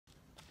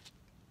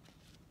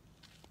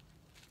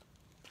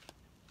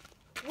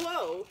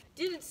Whoa,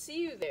 didn't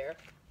see you there.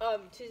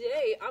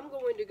 Today I'm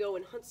going to go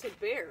and hunt some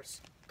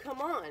bears.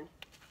 Come on.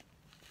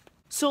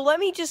 So let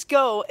me just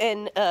go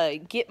and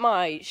get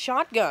my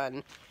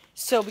shotgun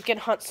so we can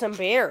hunt some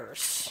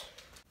bears.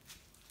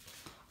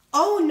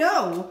 Oh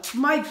no,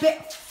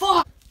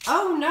 fuck!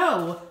 Oh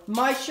no,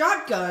 my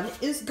shotgun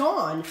is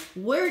gone.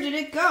 Where did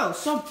it go?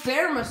 Some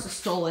bear must have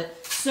stole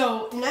it.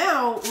 So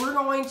now we're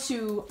going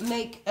to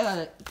make,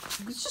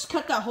 let's just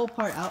cut that whole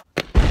part out.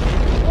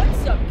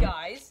 What's up,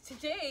 guys?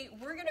 Today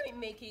we're gonna be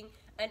making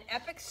an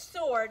epic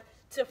sword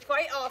to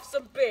fight off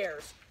some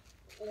bears.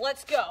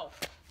 Let's go.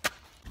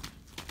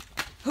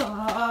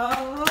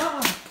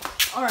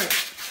 Alright,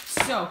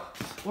 so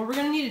what we're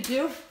gonna need to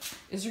do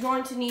is we're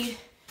going to need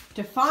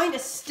to find a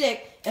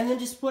stick and then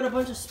just put a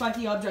bunch of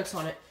spiky objects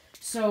on it.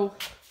 So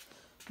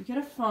we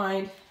gotta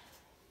find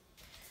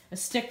a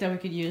stick that we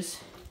could use.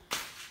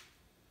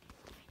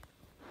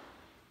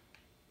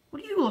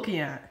 What are you looking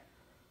at?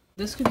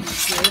 This could be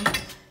good.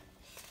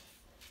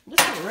 This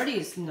already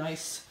is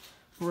nice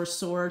for a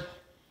sword.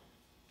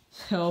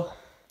 So,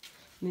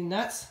 I mean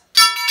that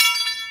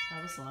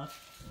was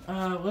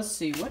loud. Let's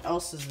see, what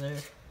else is there?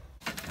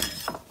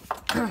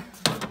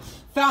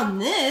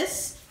 Found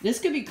this. This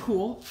could be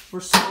cool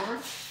for sword.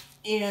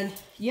 And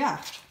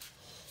yeah.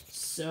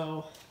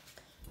 So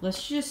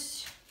let's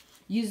just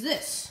use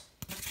this.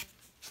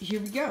 Here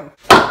we go.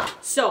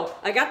 So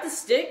I got the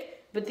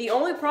stick, but the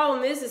only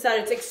problem is that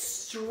it's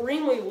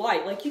extremely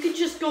light. Like you could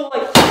just go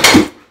like.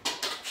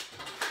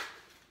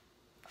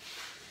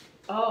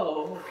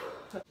 Oh,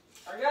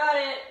 I got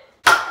it.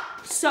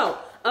 So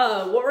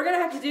what we're gonna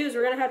have to do is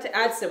we're gonna have to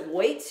add some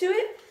weight to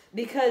it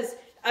because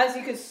as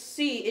you can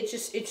see,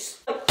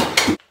 it's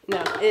like,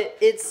 no,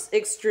 it's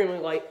extremely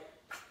light.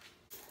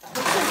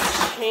 This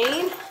is a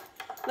chain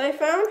that I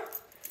found,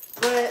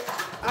 but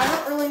I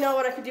don't really know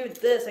what I could do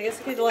with this. I guess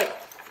I could like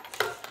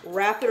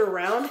wrap it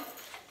around,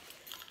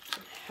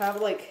 have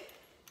like,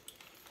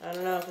 I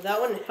don't know, if that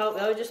wouldn't help.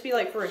 That would just be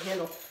like for a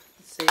handle.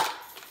 Let's see.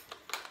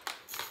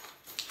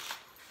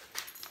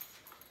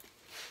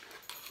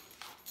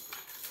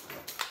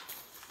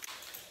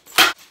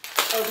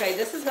 Okay,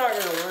 this is not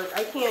gonna work.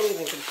 I can't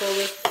even control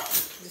this.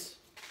 Just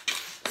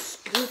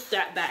scoop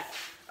that back.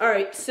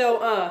 Alright,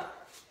 so,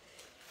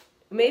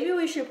 maybe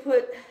we should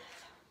put,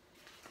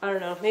 I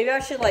don't know, maybe I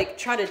should, like,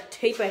 try to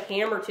tape a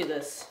hammer to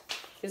this.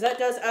 Because that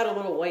does add a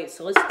little weight,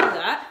 so let's do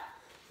that.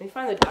 Let me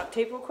find the duct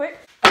tape real quick.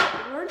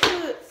 Where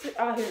did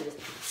oh, here it is.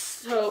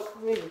 So,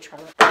 maybe try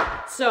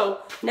that.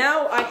 So,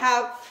 now I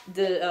have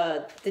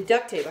the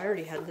duct tape. I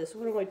already had this.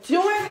 What am I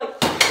doing?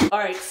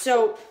 Alright,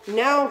 so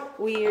now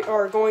we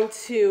are going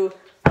to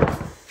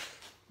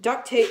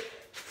duct tape.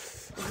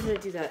 I'm going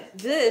to do that.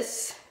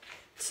 This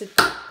to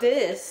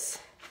this.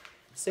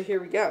 So here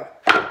we go.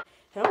 How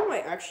am I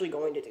actually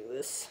going to do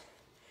this?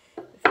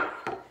 Okay.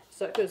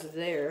 So that goes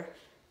there.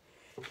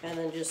 And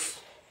then just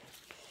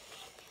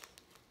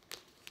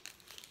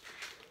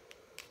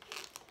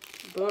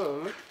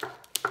boom.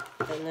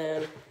 And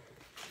then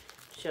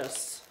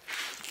just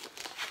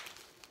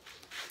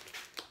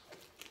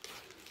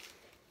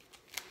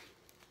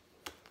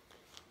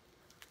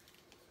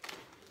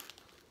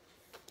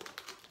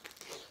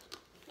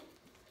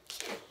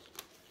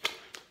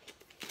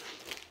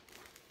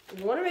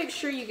you want to make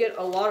sure you get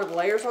a lot of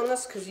layers on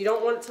this because you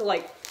don't want it to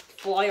like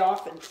fly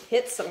off and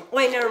hit someone.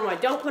 Wait, never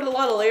mind. Don't put a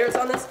lot of layers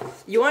on this.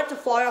 You want it to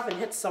fly off and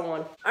hit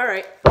someone.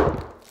 Alright.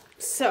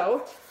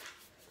 So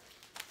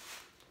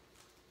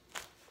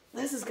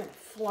this is gonna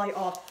fly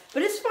off.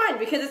 But it's fine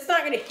because it's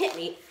not gonna hit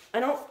me. I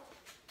don't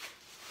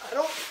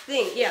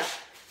think, yeah.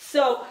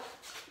 So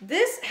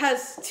this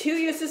has two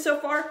uses so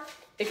far.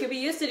 It could be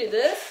used to do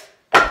this.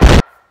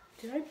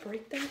 Did I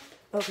break that?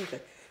 Okay,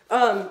 good.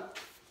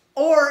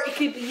 Or it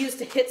could be used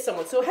to hit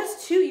someone. So it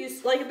has two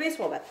uses, like a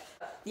baseball bat.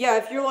 Yeah,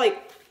 if you're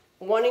like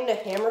wanting to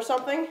hammer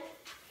something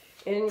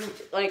and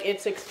like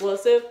it's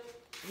explosive,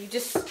 you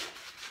just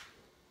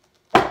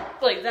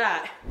like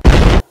that.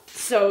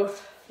 So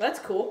that's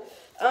cool.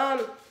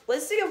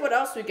 Let's see what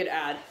else we could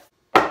add.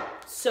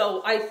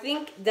 So I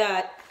think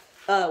that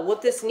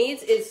what this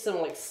needs is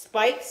some like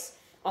spikes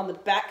on the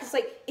back. Cause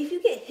like if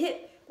you get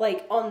hit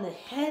like on the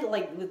head,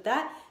 like with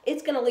that,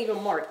 it's gonna leave a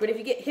mark. But if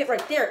you get hit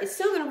right there, it's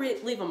still gonna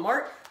leave a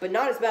mark, but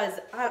not as bad as,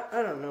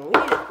 I don't know.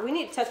 We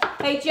need to test.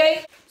 Hey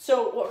Jay,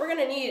 so what we're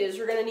gonna need is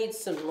we're gonna need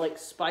some like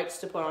spikes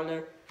to put on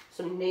there,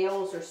 some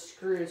nails or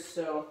screws.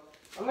 So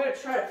I'm gonna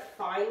try to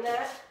find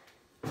that.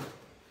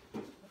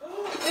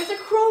 There's a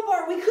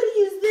crowbar. We could have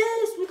used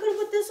this. We could have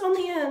put this on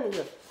the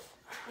end.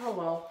 Oh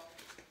well.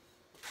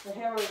 The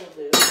hammer will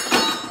do.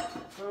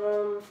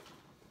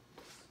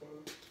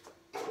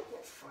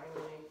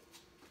 Finally.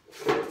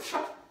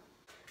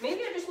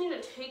 Maybe I just need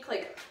to take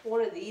like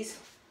one of these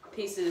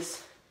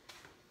pieces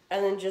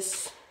and then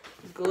just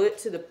glue it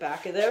to the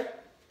back of there.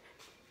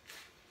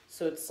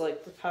 So it's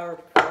like the power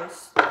of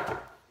Christ. I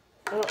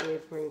don't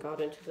need to bring God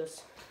into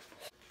this.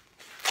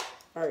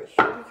 Alright,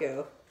 here we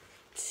go.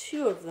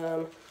 Two of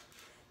them.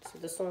 So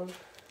this one,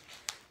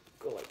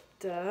 go like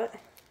that.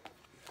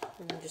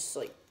 And then just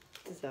like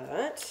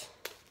that.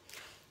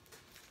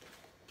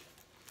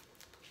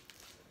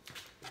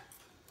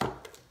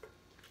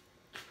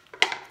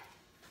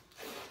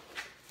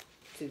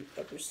 to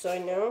the other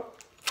side now.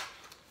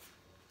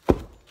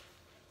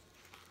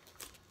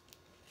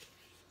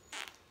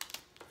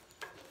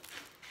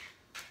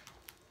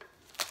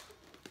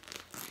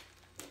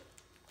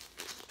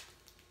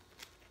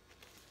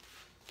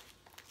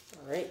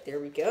 Alright, there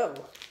we go.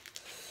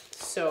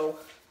 So,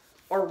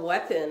 our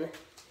weapon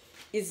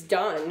is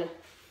done.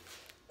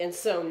 And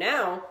so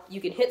now, you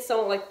can hit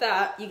someone like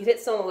that, you can hit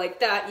someone like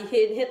that, you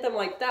hit them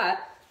like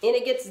that, and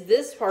it gets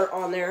this part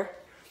on there.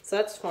 So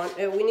that's fun.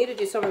 And we need to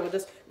do something with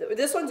this.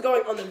 This one's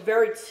going on the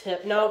very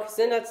tip. No, because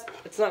then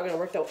it's not going to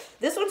work though.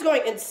 This one's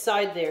going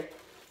inside there.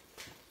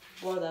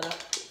 Blow that up.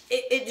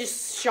 It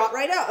just shot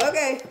right out.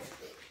 Okay.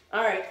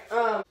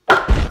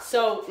 Alright.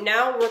 So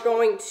now we're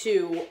going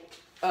to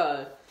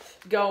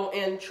go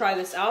and try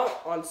this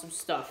out on some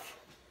stuff.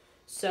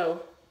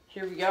 So,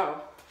 here we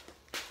go.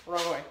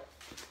 Wrong way.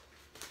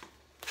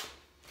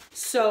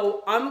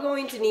 So, I'm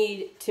going to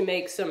need to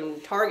make some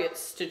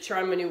targets to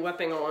try my new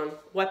weapon on.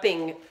 What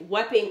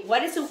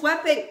is a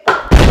weapon?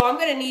 So, I'm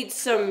going to need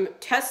some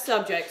test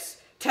subjects.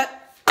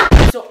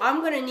 So, I'm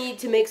going to need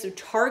to make some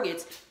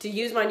targets to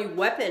use my new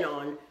weapon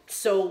on.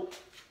 So,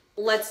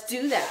 let's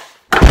do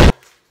that.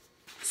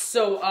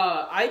 So,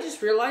 I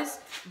just realized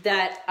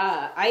that,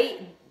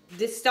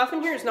 this stuff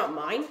in here is not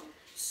mine.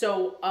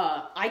 So,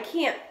 I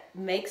can't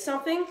make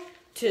something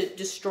to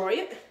destroy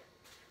it.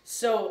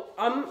 So,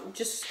 I'm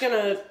just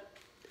gonna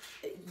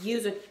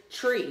use a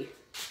tree.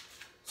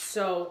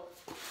 So,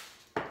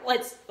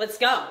 let's go.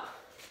 Gotta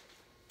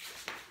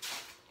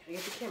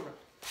get the camera.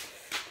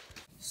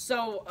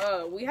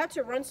 So, we had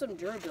to run some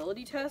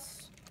durability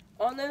tests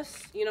on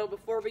this, you know,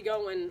 before we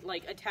go and,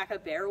 like, attack a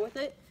bear with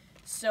it.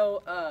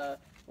 So,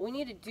 we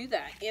need to do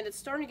that. And it's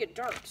starting to get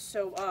dark,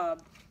 so,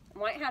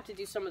 might have to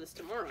do some of this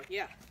tomorrow,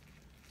 yeah.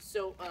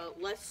 So,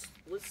 let's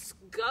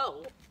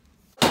go.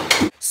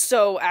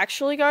 So,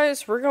 actually,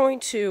 guys, we're going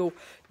to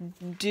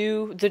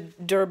do the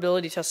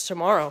durability test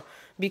tomorrow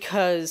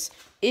because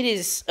it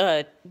is,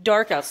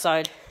 dark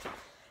outside.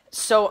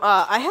 So,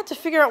 I had to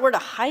figure out where to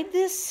hide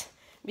this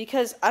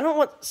because I don't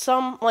want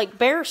some, like,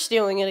 bear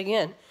stealing it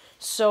again.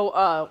 So,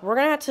 we're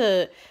gonna have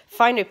to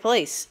find a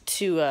place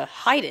to,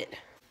 hide it.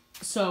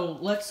 So,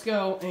 let's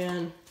go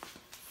and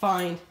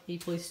find a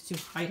place to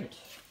hide it.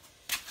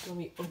 Let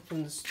me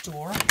open this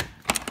door.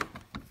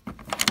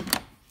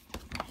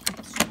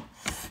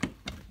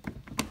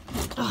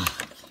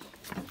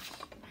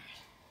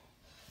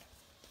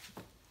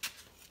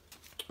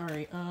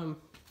 Alright,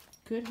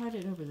 could hide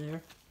it over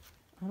there.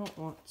 I don't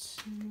want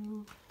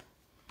to.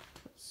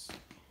 Let's see.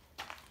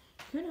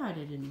 Could hide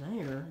it in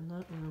there, in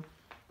that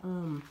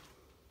room.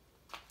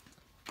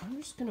 I'm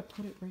just gonna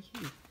put it right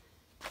here.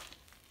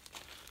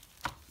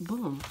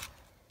 Boom.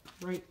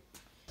 Right.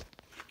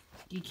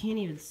 You can't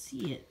even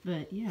see it,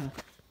 but yeah,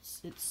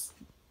 it's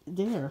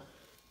there.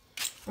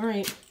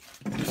 Alright,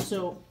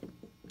 so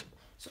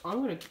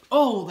I'm gonna,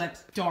 oh,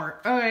 that's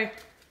dark. Okay,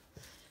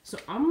 so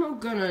I'm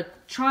gonna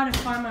try to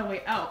find my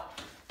way out.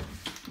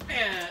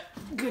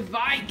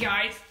 Goodbye,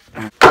 guys.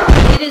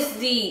 It is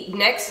the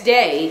next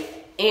day,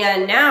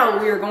 and now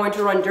we are going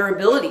to run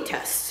durability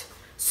tests.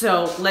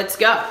 So, let's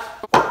go.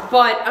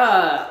 But,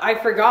 I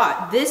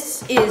forgot,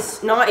 this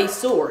is not a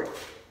sword.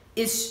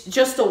 It's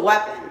just a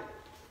weapon.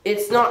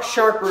 It's not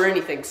sharp or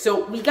anything,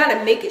 so we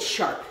gotta make it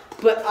sharp.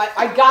 But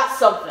I got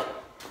something.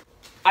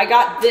 I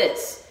got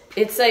this.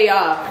 It's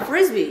a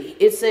frisbee.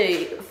 It's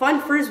a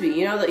fun frisbee,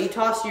 you know, that you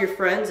toss to your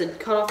friends and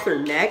cut off their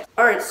neck.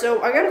 Alright,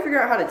 so I gotta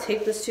figure out how to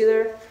tape this to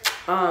there.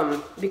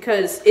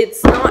 Because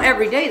it's not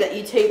every day that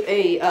you tape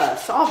a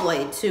saw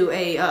blade to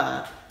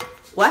a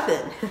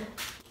weapon.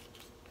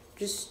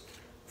 Just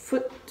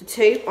put the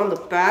tape on the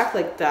back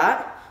like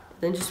that,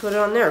 then just put it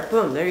on there.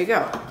 Boom, there you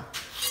go.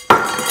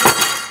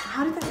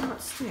 How did that not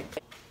stick?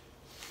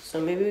 So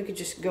maybe we could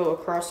just go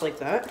across like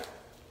that.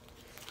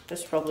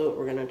 That's probably what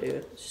we're gonna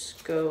do.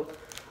 Just go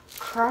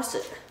across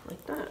it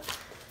like that.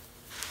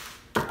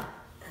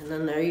 And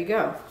then there you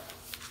go.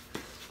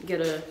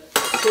 Get a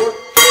short.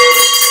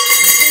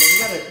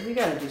 Okay, we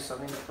gotta do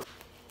something.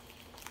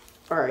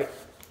 Alright.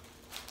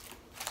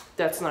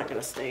 That's not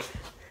gonna stay.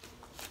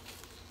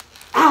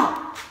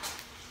 Ow!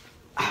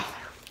 Ow.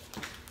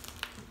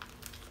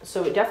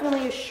 So it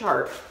definitely is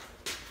sharp.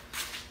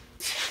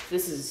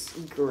 This is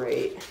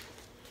great.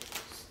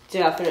 It's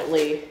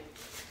definitely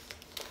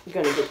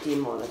gonna get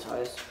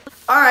demonetized.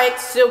 Alright,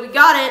 so we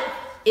got it.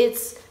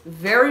 It's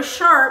very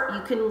sharp.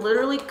 You can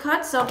literally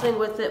cut something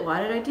with it.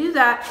 Why did I do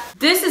that?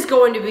 This is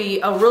going to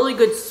be a really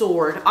good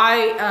sword.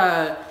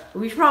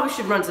 We probably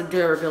should run some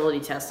durability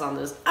tests on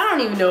this. I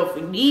don't even know if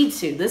we need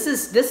to. This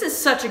is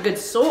such a good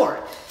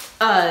sword.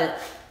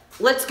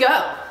 Let's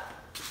go.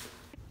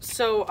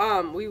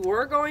 So, we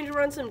were going to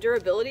run some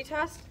durability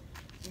tests,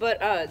 but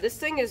this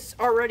thing is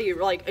already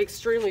like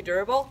extremely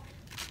durable,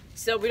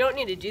 so we don't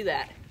need to do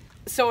that.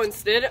 So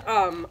instead,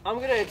 I'm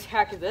gonna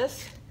attack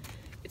this.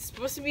 It's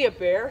supposed to be a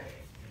bear,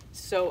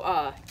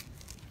 so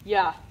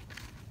yeah,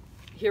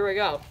 here we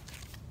go.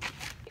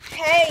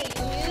 Hey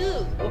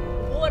you,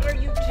 what are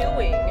you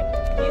doing?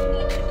 You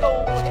need to go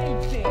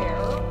away,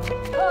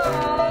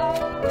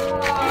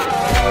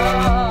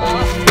 bear.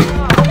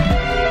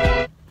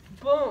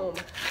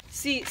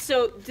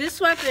 this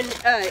weapon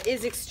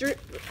is extreme.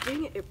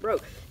 Dang it, it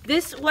broke.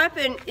 This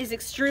weapon is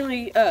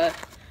extremely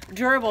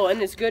durable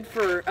and is good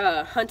for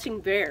hunting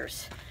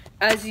bears,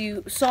 as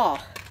you saw.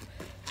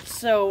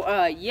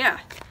 So yeah.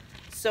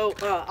 So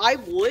I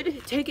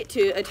would take it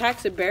to attack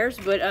some bears,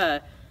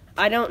 but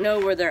I don't know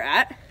where they're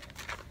at.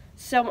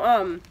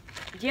 So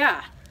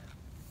yeah.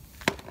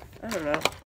 I don't know.